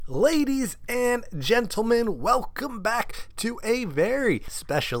Ladies and gentlemen, welcome back to a very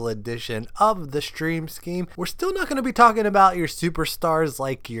special edition of the Stream Scheme. We're still not going to be talking about your superstars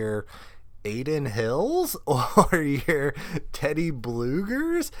like your Aiden Hills or your Teddy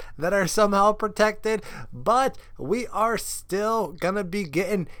Blugers that are somehow protected, but we are still going to be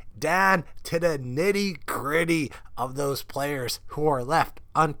getting down to the nitty gritty of those players who are left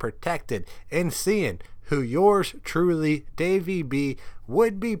unprotected and seeing who yours truly, Davey B,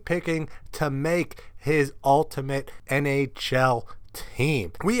 would be picking to make his ultimate NHL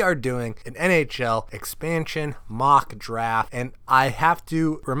team. We are doing an NHL expansion mock draft, and I have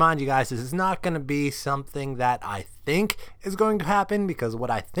to remind you guys, this is not going to be something that I think is going to happen, because what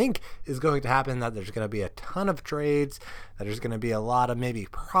I think is going to happen is that there's going to be a ton of trades, that there's going to be a lot of maybe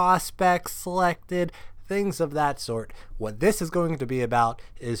prospects selected, things of that sort. What this is going to be about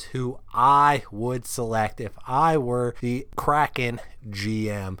is who I would select if I were the Kraken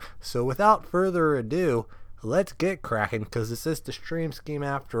GM. So without further ado, let's get cracking, because this is the Stream Scheme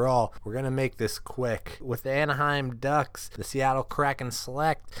after all. We're going to make this quick. With the Anaheim Ducks, the Seattle Kraken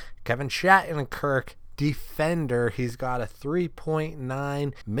select Kevin Shattenkirk, defender. He's got a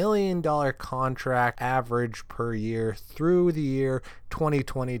 $3.9 million contract average per year through the year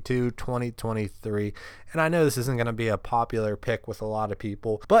 2022-2023. And I know this isn't going to be a popular pick with a lot of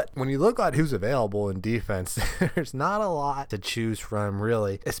people, but when you look at who's available in defense, there's not a lot to choose from,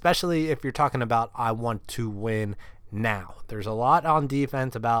 really, especially if you're talking about I want to win now. There's a lot on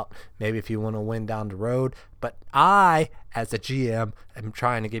defense about maybe if you want to win down the road, but I, as a GM, am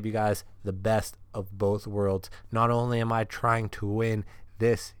trying to give you guys the best of both worlds. Not only am I trying to win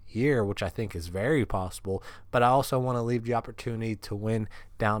this year, which I think is very possible, but I also want to leave the opportunity to win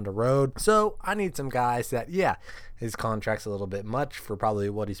down the road. So I need some guys that, yeah, his contract's a little bit much for probably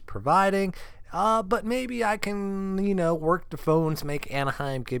what he's providing, but maybe I can, work the phones, make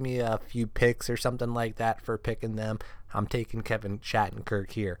Anaheim give me a few picks or something like that for picking them. I'm taking Kevin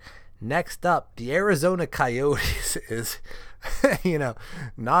Shattenkirk here. Next up, the Arizona Coyotes is,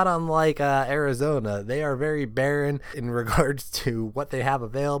 not unlike Arizona. They are very barren in regards to what they have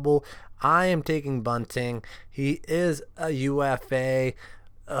available. I am taking Bunting. He is a UFA.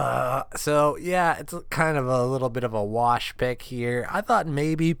 So yeah, it's kind of a little bit of a wash pick here. I thought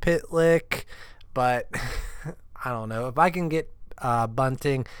maybe Pitlick, but I don't know. If I can get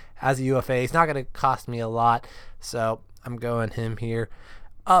Bunting as a UFA, it's not going to cost me a lot. So I'm going him here.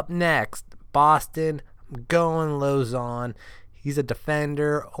 Up next, Boston, I'm going Lozon. He's a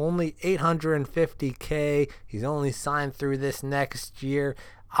defender, only $850K. He's only signed through this next year.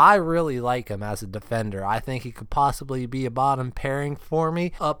 I really like him as a defender. I think he could possibly be a bottom pairing for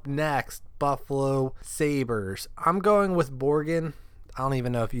me. Up next, Buffalo Sabres. I'm going with Borgen. I don't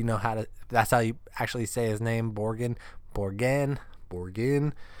even know if you know if that's how you actually say his name, Borgen.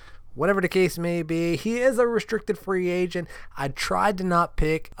 Whatever the case may be, he is a restricted free agent. I tried to not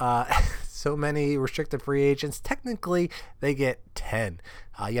pick so many restricted free agents. Technically, they get 10.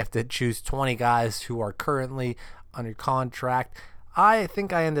 You have to choose 20 guys who are currently under contract. I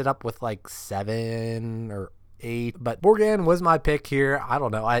think I ended up with like 7 or 8, but Borgen was my pick here. I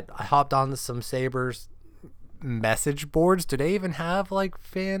don't know. I hopped on some Sabres message boards. Do they even have like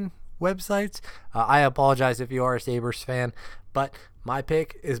fan websites? I apologize if you are a Sabres fan, but my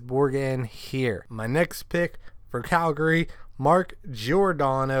pick is Borgen here. My next pick for Calgary, Mark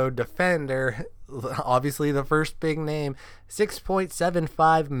Giordano, defender. Obviously the first big name.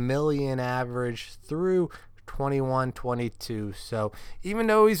 $6.75 million average through 21-22. So even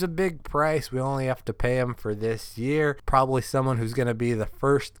though he's a big price, we only have to pay him for this year. Probably someone who's going to be the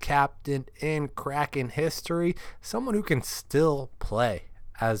first captain in Kraken history. Someone who can still play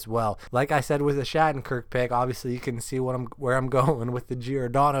as well. Like I said with the Shattenkirk pick, obviously you can see where I'm going with the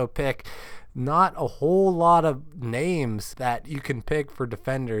Giordano pick. Not a whole lot of names that you can pick for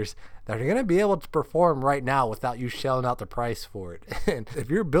defenders that are going to be able to perform right now without you shelling out the price for it. And if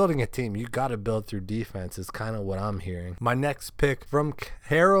you're building a team, you got to build through defense is kind of what I'm hearing. My next pick from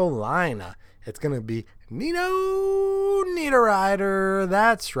Carolina, it's going to be Nino Niederreiter.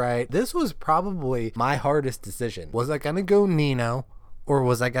 That's right. This was probably my hardest decision. Was I going to go Nino or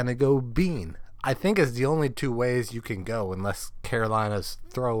was I going to go Bean? I think it's the only two ways you can go unless Carolina's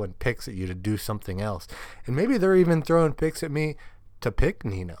throwing picks at you to do something else. And maybe they're even throwing picks at me to pick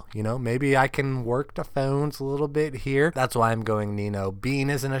Nino. Maybe I can work the phones a little bit here. That's why I'm going Nino. Bean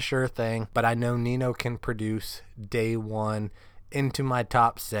isn't a sure thing, but I know Nino can produce day one into my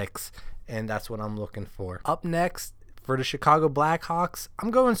top 6, and that's what I'm looking for. Up next, For the Chicago Blackhawks, I'm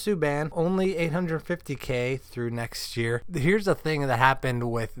going Subban, only $850K through next year. Here's the thing that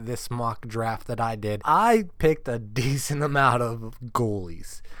happened with this mock draft that I did. I picked a decent amount of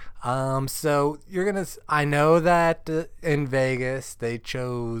goalies. So I know that in Vegas they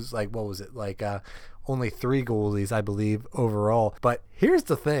chose only 3 goalies, I believe, overall. But here's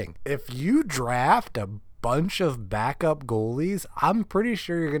the thing. If you draft a bunch of backup goalies, I'm pretty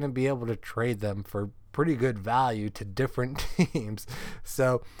sure you're going to be able to trade them for pretty good value to different teams.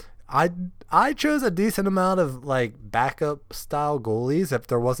 So I chose a decent amount of backup style goalies if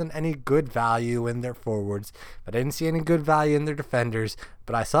there wasn't any good value in their forwards. But I didn't see any good value in their defenders,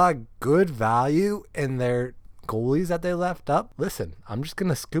 but I saw good value in their goalies that they left up. Listen, I'm just going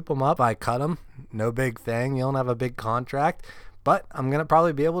to scoop them up. I cut them. No big thing. You don't have a big contract, but I'm going to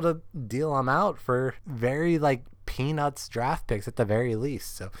probably be able to deal them out for very peanuts draft picks at the very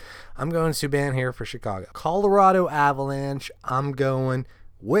least. So I'm going Subban here for Chicago. Colorado Avalanche, I'm going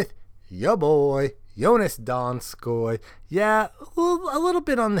with your boy Jonas Donskoi. Yeah, a little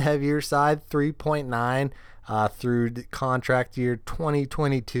bit on the heavier side, 3.9 through the contract year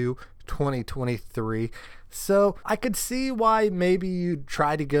 2022-2023. So I could see why maybe you'd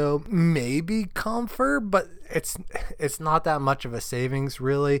try to go maybe Comfort, but it's not that much of a savings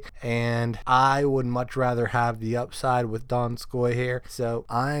really, and I would much rather have the upside with Donskoi here. So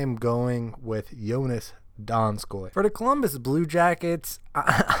I'm going with Jonas Donskoi. For the Columbus Blue Jackets,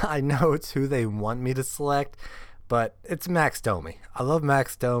 I know it's who they want me to select, but it's Max Domi. I love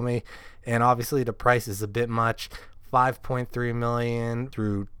Max Domi, and obviously the price is a bit much. $5.3 million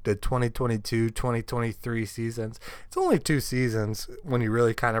through the 2022-2023 seasons. It's only 2 seasons when you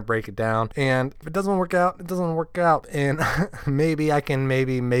really kind of break it down. And if it doesn't work out, it doesn't work out. And maybe I can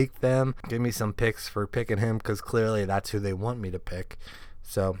make them give me some picks for picking him, because clearly that's who they want me to pick.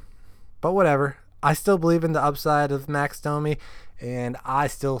 So, but whatever. I still believe in the upside of Max Domi, and I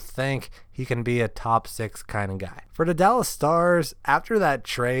still think he can be a top 6 kind of guy. For the Dallas Stars, after that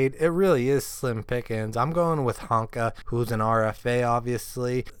trade, it really is slim pickings. I'm going with Honka, who's an RFA,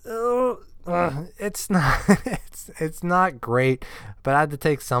 obviously. It's not great, but I had to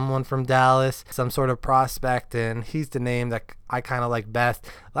take someone from Dallas, some sort of prospect, and he's the name that I kind of like best.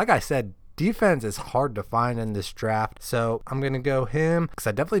 Like I said, defense is hard to find in this draft, so I'm going to go him, because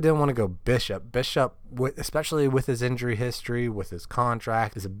I definitely didn't want to go Bishop. Bishop, especially with his injury history, with his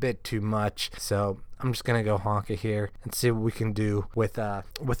contract, is a bit too much. So I'm just going to go Honka here and see what we can do with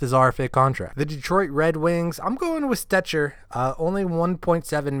his RFA contract. The Detroit Red Wings, I'm going with Stetcher. Only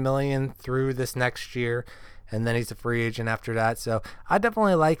 $1.7 million through this next year, and then he's a free agent after that. So I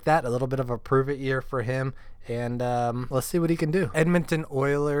definitely like that. A little bit of a prove-it year for him. And let's see what he can do. Edmonton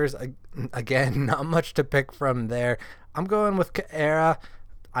Oilers, again, not much to pick from there. I'm going with Kaera.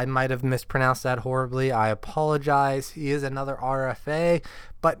 I might have mispronounced that horribly. I apologize. He is another RFA,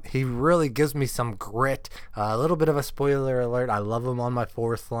 but he really gives me some grit. A little bit of a spoiler alert. I love him on my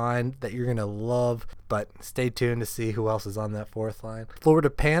 4th line that you're going to love, but stay tuned to see who else is on that 4th line. Florida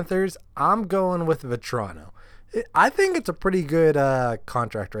Panthers, I'm going with Vetrano. I think it's a pretty good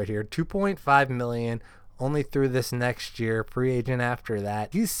contract right here. $2.5 million. Only through this next year, free agent after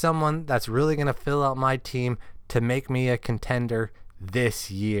that. He's someone that's really going to fill out my team to make me a contender this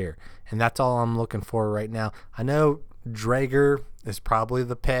year. And that's all I'm looking for right now. I know Drager is probably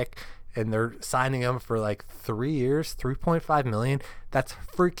the pick, and they're signing him for 3 years, $3.5 million. That's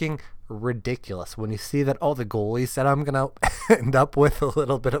freaking ridiculous when you see that all the goalies that I'm going to end up with. A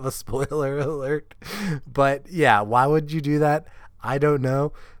little bit of a spoiler alert. But yeah, why would you do that? I don't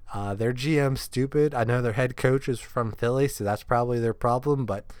know. Their GM's stupid. I know their head coach is from Philly, so that's probably their problem,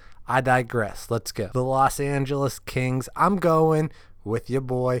 but I digress. Let's go. The Los Angeles Kings, I'm going with your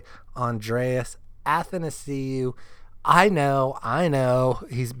boy, Andreas Athanasiou. I know.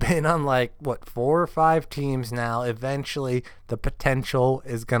 He's been on 4 or 5 teams now. Eventually, the potential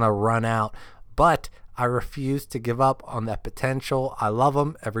is going to run out, but I refuse to give up on that potential. I love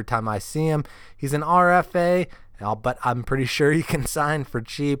him every time I see him. He's an RFA, but I'm pretty sure he can sign for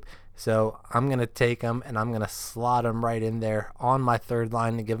cheap. So I'm going to take him, and I'm going to slot him right in there on my 3rd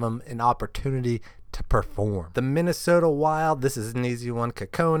line to give him an opportunity to perform. The Minnesota Wild, this is an easy one.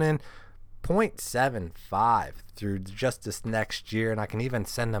 Kekkonen, 0.75 through just this next year, and I can even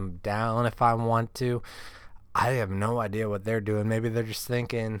send him down if I want to. I have no idea what they're doing. Maybe they're just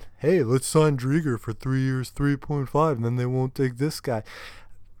thinking, hey, let's sign Drieger for 3 years, 3.5, and then they won't take this guy.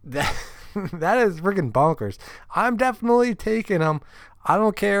 That is freaking bonkers. I'm definitely taking him. I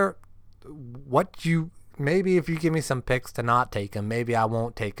don't care what maybe if you give me some picks to not take him, maybe I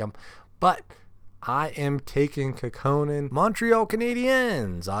won't take him. But I am taking Kekkonen. Montreal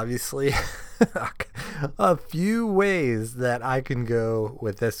Canadiens, obviously. A few ways that I can go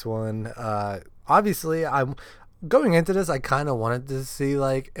with this one. Obviously, I'm going into this, I kind of wanted to see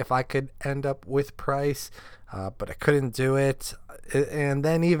like if I could end up with Price, but I couldn't do it. And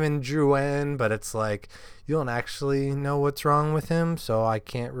then even Drouin, but it's like you don't actually know what's wrong with him, so I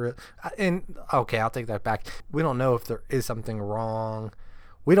can't really. And okay, I'll take that back. We don't know if there is something wrong.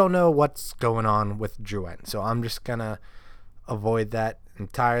 We don't know what's going on with Drouin, so I'm just gonna avoid that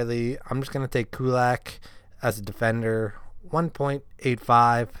entirely. I'm just gonna take Kulak as a defender,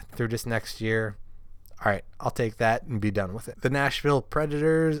 1.85 through this next year. All right, I'll take that and be done with it. The Nashville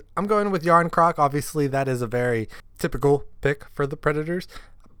Predators, I'm going with Yarncroc. Obviously, that is a very typical pick for the Predators,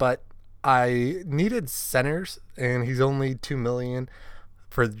 but I needed centers, and he's only $2 million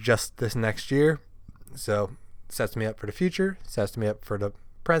for just this next year. So sets me up for the future, sets me up for the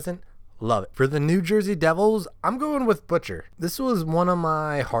present. Love it. For the New Jersey Devils, I'm going with Butcher. This was one of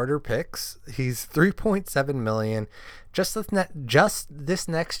my harder picks. He's $3.7 million just this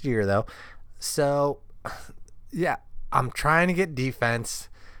next year, though. So, yeah, I'm trying to get defense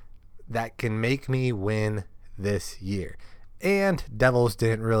that can make me win this year. And Devils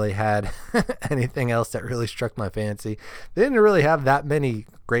didn't really had anything else that really struck my fancy. They didn't really have that many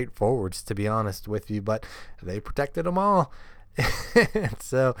great forwards, to be honest with you, but they protected them all.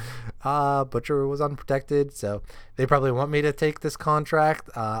 So Butcher was unprotected, so they probably want me to take this contract.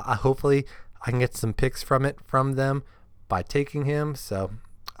 Hopefully I can get some picks from them by taking him, so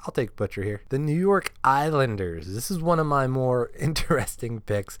I'll take Butcher here. The New York Islanders. This is one of my more interesting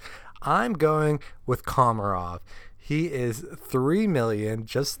picks. I'm going with Komarov. He is $3 million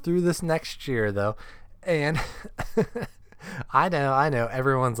just through this next year, though. And I know.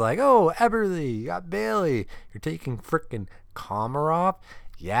 Everyone's like, oh, Eberle, you got Bailey. You're taking frickin' Komarov?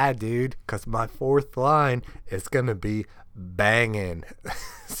 Yeah, dude, because my fourth line is going to be banging.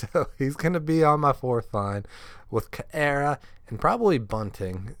 So he's going to be on my fourth line with Khaira and probably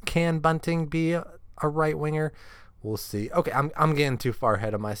Bunting. Can Bunting be a right winger? We'll see. Okay, I'm getting too far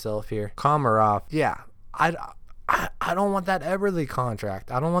ahead of myself here. Komarov, yeah. I don't want that Eberle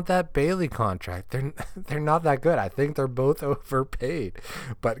contract. I don't want that Bailey contract. They're not that good. I think they're both overpaid.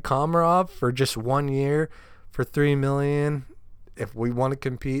 But Komarov for just 1 year for $3 million. If we want to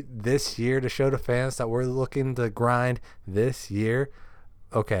compete this year to show the fans that we're looking to grind this year,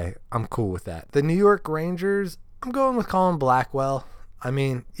 okay, I'm cool with that. The New York Rangers, I'm going with Colin Blackwell. I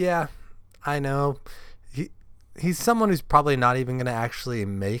mean, yeah, I know. He's someone who's probably not even going to actually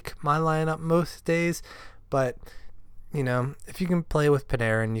make my lineup most days, but, you know, if you can play with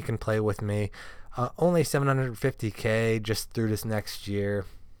Panarin, you can play with me. Only $750K just through this next year.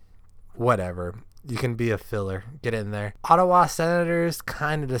 Whatever. You can be a filler. Get in there. Ottawa Senators,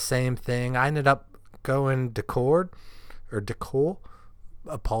 kind of the same thing. I ended up going Decour.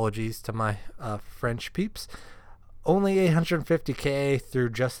 Apologies to my French peeps. Only $850K through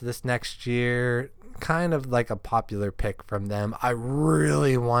just this next year. Kind of like a popular pick from them. I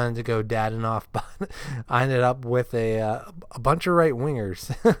really wanted to go Dadonov, but I ended up with a bunch of right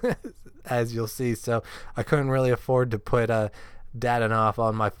wingers, as you'll see. So I couldn't really afford to put Dadonov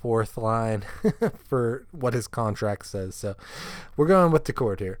on my fourth line for what his contract says. So we're going with the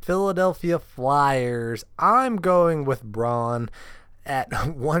court here. Philadelphia Flyers. I'm going with Braun at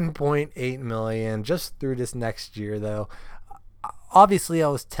 $1.8 million just through this next year, though. Obviously, I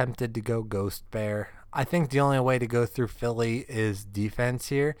was tempted to go Ghost Bear. I think the only way to go through Philly is defense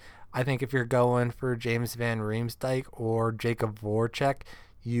here. I think if you're going for James Van Riemsdyk or Jacob Voracek,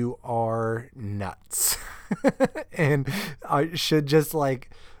 you are nuts. And I should just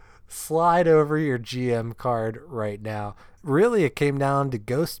slide over your GM card right now. Really, it came down to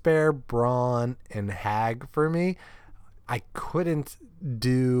Ghost Bear, Braun, and Hag for me. I couldn't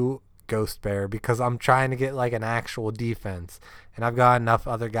do Ghost Bear because I'm trying to get an actual defense, and I've got enough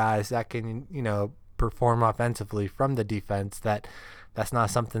other guys that can, perform offensively from the defense that's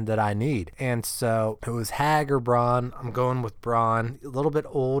not something that I need. And so it was Hag or Braun. I'm going with Braun. A little bit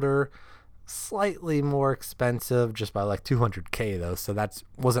older, slightly more expensive, just by $200K though, so that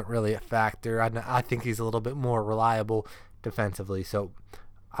wasn't really a factor. I think he's a little bit more reliable defensively, so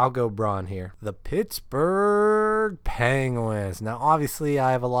I'll go Braun here. The Pittsburgh Penguins. Now, obviously,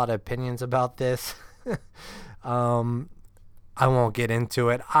 I have a lot of opinions about this. I won't get into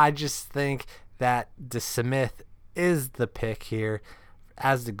it. I just think that DeSmith is the pick here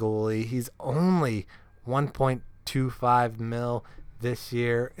as the goalie. He's only $1.25 million this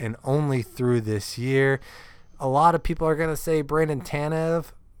year and only through this year. A lot of people are going to say Brandon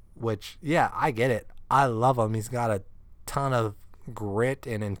Tanev, which, yeah, I get it. I love him. He's got a ton of grit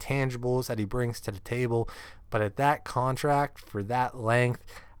and intangibles that he brings to the table. But at that contract for that length,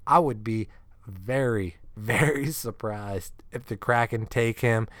 I would be very, very surprised if the Kraken take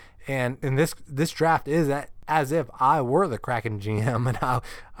him. And this draft is as if I were the Kraken GM, and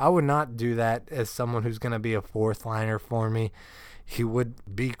I would not do that as someone who's going to be a fourth liner for me. He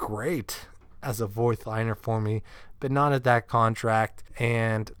would be great as a fourth liner for me, but not at that contract.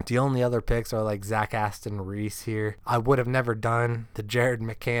 And the only other picks are like Zach Aston Reese here. I would have never done the Jared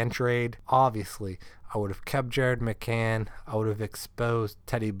McCann trade. Obviously, I would have kept Jared McCann. I would have exposed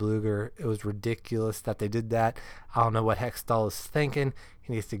Teddy Bluger. It was ridiculous that they did that. I don't know what Hextall is thinking.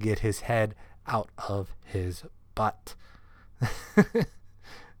 He needs to get his head out of his butt.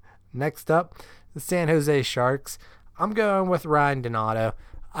 Next up, the San Jose Sharks. I'm going with Ryan Donato.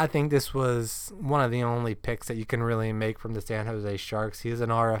 I think this was one of the only picks that you can really make from the San Jose Sharks. He is an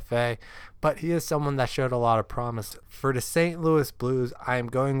RFA, but he is someone that showed a lot of promise. For the St. Louis Blues, I am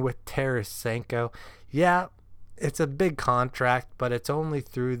going with Tarasenko. Yeah, it's a big contract, but it's only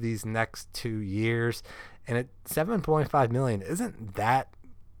through these next 2 years, and at $7.5 million isn't that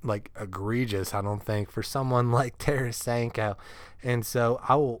like egregious, I don't think, for someone like Tarasenko. And so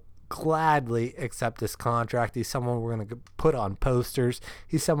I will gladly accept this contract. He's someone we're going to put on posters.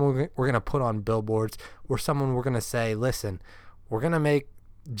 He's someone we're going to put on billboards. Or someone we're going to say, listen, we're going to make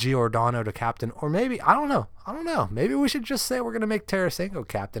Giordano the captain. Or maybe, I don't know. Maybe we should just say we're going to make Tarasenko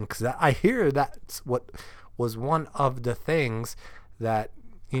captain, because I hear that's what was one of the things that,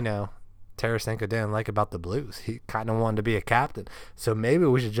 Tarasenko didn't like about the Blues. He kind of wanted to be a captain. So maybe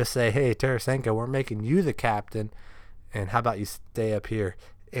we should just say, hey, Tarasenko, we're making you the captain, and how about you stay up here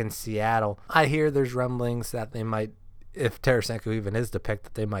in Seattle? I hear there's rumblings that they might, if Tarasenko even is the pick,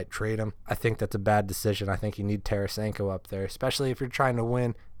 that they might trade him. I think that's a bad decision. I think you need Tarasenko up there, especially if you're trying to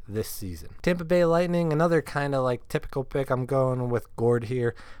win this season. Tampa Bay Lightning, another kind of like typical pick. I'm going with Gord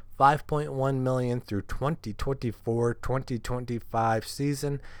here. $5.1 million through 2024-2025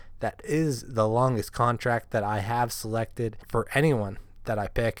 season. That is the longest contract that I have selected for anyone that I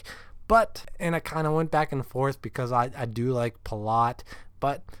pick. And I kind of went back and forth because I do like Palat,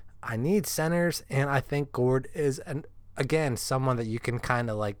 but I need centers, and I think Gord is, again, someone that you can kind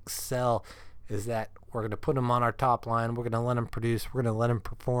of like sell, is that we're going to put him on our top line. We're going to let him produce. We're going to let him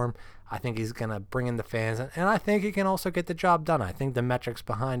perform. I think he's going to bring in the fans, and I think he can also get the job done. I think the metrics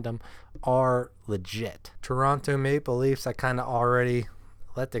behind him are legit. Toronto Maple Leafs, I kind of already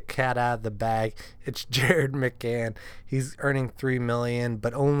let the cat out of the bag. It's Jared McCann. He's earning $3 million,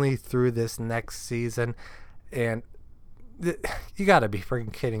 but only through this next season. And you got to be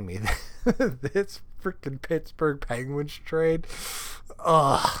freaking kidding me. This freaking Pittsburgh Penguins trade.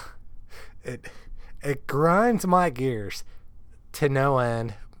 It grinds my gears to no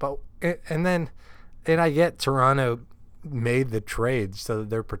end. And I get Toronto made the trade so that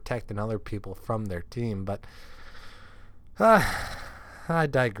they're protecting other people from their team, but I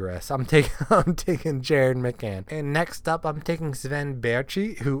digress. I'm taking Jared McCann. And next up, I'm taking Sven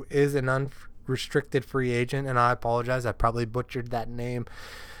Baertschi, who is an unrestricted free agent, and I apologize, I probably butchered that name.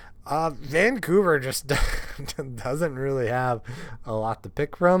 Vancouver just doesn't really have a lot to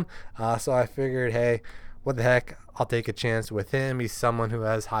pick from, so I figured, hey, what the heck, I'll take a chance with him. He's someone who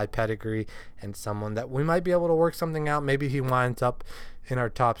has high pedigree and someone that we might be able to work something out. Maybe he winds up in our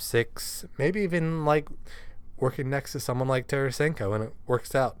top 6, maybe even like working next to someone like Tarasenko, and it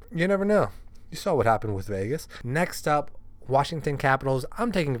works out. You never know. You saw what happened with Vegas. Next up, Washington Capitals.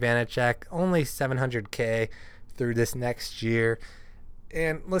 I'm taking Vanacek, only $700K through this next year.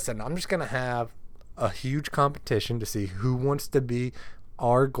 And listen, I'm just going to have a huge competition to see who wants to be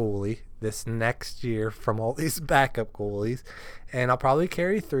our goalie this next year from all these backup goalies. And I'll probably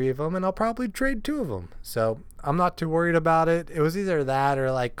carry 3 of them, and I'll probably trade 2 of them. So I'm not too worried about it. It was either that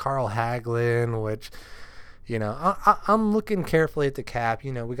or like Carl Hagelin, which, I'm looking carefully at the cap.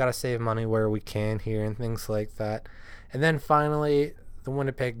 We got to save money where we can here and things like that. And then finally, the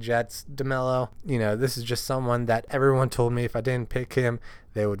Winnipeg Jets, DeMello. This is just someone that everyone told me if I didn't pick him,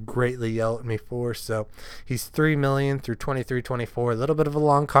 they would greatly yell at me for. So he's $3 million through 23-24. A little bit of a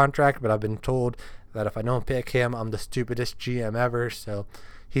long contract, but I've been told that if I don't pick him, I'm the stupidest GM ever. So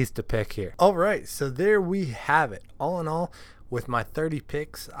he's the pick here. All right, so there we have it. All in all, with my 30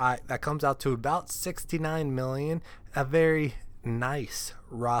 picks, that comes out to about $69 million, a very nice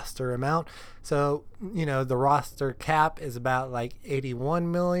roster amount. So, the roster cap is about like $81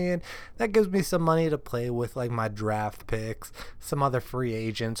 million. That gives me some money to play with, like my draft picks, some other free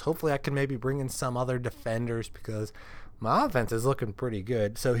agents. Hopefully I can maybe bring in some other defenders because my offense is looking pretty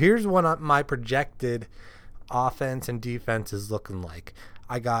good. So here's what my projected offense and defense is looking like.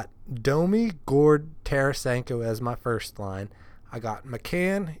 I got Domi, Gord, Tarasenko as my first line. I got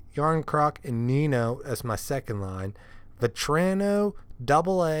McCann, Yarncroc, and Nino as my second line. Vetrano,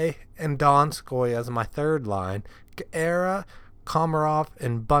 Double A, and Donskoy as my third line. Guerra, Komarov,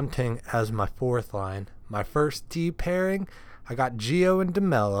 and Bunting as my fourth line. My first D pairing, I got Gio and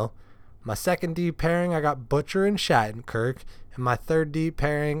DeMello. My second D pairing, I got Butcher and Shattenkirk. And my third D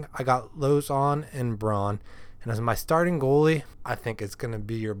pairing, I got Lauzon and Braun. And as my starting goalie, I think it's going to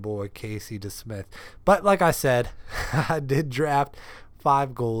be your boy Casey DeSmith. But like I said, I did draft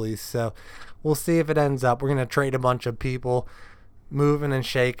 5 goalies, so we'll see if it ends up. We're going to trade a bunch of people, moving and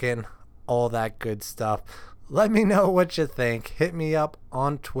shaking, all that good stuff. Let me know what you think. Hit me up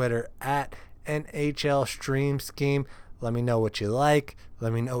on Twitter at NHL Stream Scheme. Let me know what you like.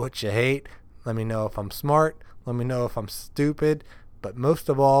 Let me know what you hate. Let me know if I'm smart. Let me know if I'm stupid. But most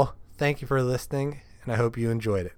of all, thank you for listening, and I hope you enjoyed it.